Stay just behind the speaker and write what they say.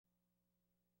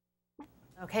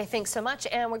Okay, thanks so much.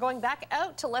 And we're going back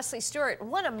out to Leslie Stewart.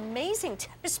 What amazing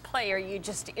tennis player you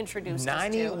just introduced us to.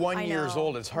 91 years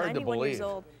old. It's hard to believe. 91 years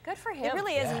old. Good for him. It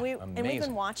really is. Yeah, and we've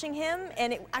been watching him.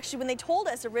 And actually, when they told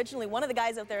us originally, one of the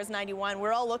guys out there is 91,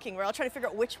 we're all looking. We're all trying to figure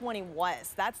out which one he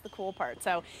was. That's the cool part.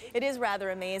 So it is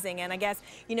rather amazing. And I guess,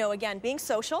 you know, again, being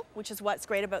social, which is what's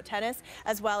great about tennis,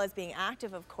 as well as being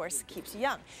active, of course, keeps you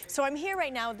young. So I'm here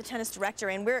right now with the tennis director,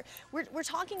 and we're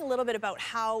talking a little bit about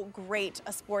how great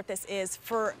a sport this is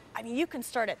for, I mean, you can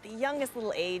start at the youngest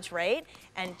little age, right?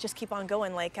 And just keep on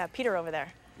going like Peter over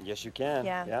there. Yes, you can.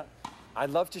 Yeah.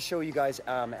 I'd love to show you guys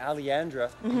Aleandra,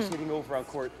 who's sitting over on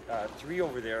court 3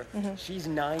 over there. She's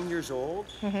 9 years old.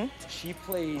 She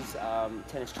plays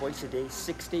tennis twice a day,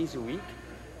 6 days a week.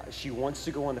 She wants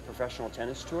to go on the professional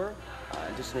tennis tour.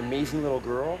 Just an amazing little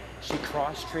girl. She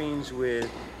cross-trains with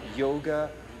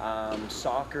yoga,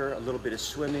 soccer, a little bit of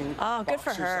swimming, good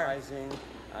for her. exercising.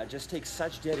 Just takes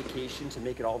such dedication to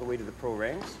make it all the way to the pro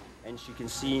ranks. And she can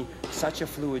see such a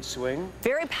fluid swing.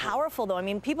 Very powerful, though. I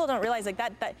mean, people don't realize like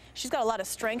that she's got a lot of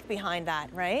strength behind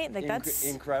that, right? Like that's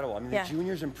incredible. I mean, the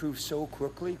juniors improve so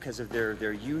quickly because of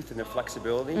their youth and their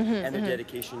flexibility and their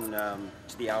dedication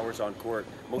to the hours on court.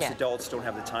 Most adults don't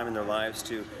have the time in their lives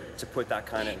to put that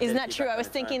kind of. Isn't that true? I was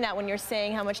thinking that when you're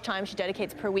saying how much time she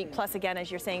dedicates per week, plus again,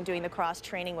 as you're saying, doing the cross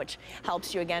training, which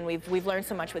helps you again. We've learned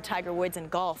so much with Tiger Woods and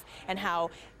golf, and how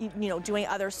you know doing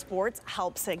other sports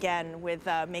helps again with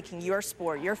making your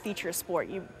sport, your feature sport,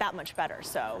 that much better.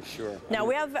 So sure. Now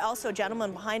we have also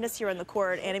gentlemen behind us here on the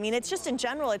court, and I mean it's just in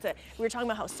general. We were talking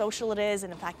about how social it is,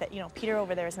 and the fact that Peter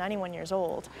over there is 91 years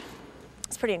old.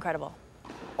 It's pretty incredible.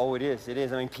 Oh, it is. It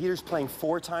is. I mean, Peter's playing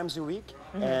 4 times a week,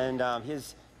 and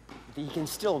he can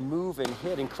still move and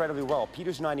hit incredibly well.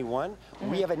 Peter's 91.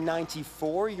 We have a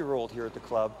 94-year-old here at the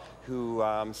club who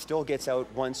still gets out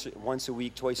once a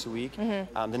week, twice a week. The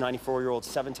 94-year-old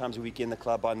 7 times a week in the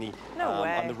club on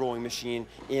the rowing machine.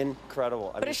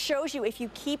 Incredible. But it shows you if you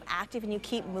keep active and you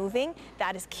keep moving,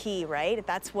 that is key, right?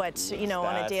 That's what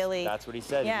on a daily. That's what he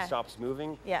said. If he stops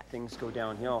moving, things go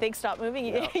downhill. Things stop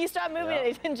moving. You stop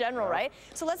moving in general, right?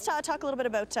 So let's talk a little bit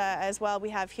about as well. We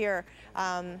have here.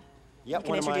 Yeah,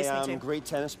 one of my great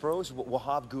tennis pros,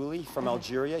 Wahab Ghoulie from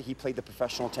Algeria. He played the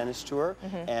professional tennis tour,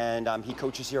 and he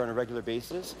coaches here on a regular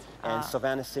basis. And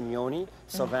Silvana Simeone.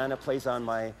 Silvana plays on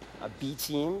my B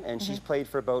team, and she's played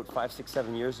for about 5, 6,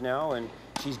 7 years now, and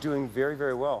she's doing very,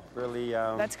 very well. Really.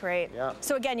 That's great. Yeah.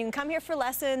 So again, you can come here for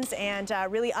lessons and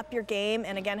really up your game.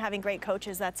 And again, having great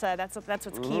coaches, that's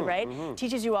what's key, right?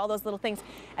 Teaches you all those little things.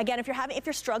 Again, if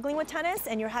you're struggling with tennis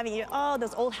and you're having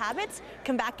those old habits,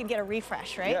 come back and get a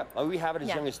refresh, right? Yeah. We have it as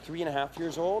young as 3.5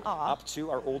 years old, up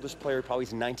to our oldest player probably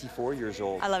is 94 years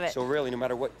old. I love it. So really, no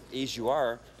matter what age you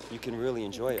are, you can really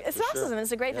enjoy it. It's awesome.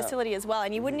 It's a great facility as well,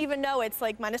 and you wouldn't even know it's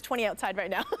like minus 20 outside right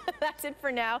now. That's it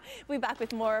for now. We'll be back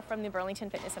with more from the Burlington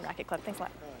Fitness and Racquet Club. Thanks a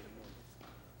lot.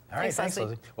 All right, thanks,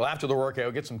 Leslie. Well, after the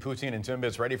workout, get some poutine and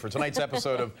Timbits ready for tonight's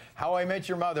episode of How I Met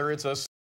Your Mother. It's a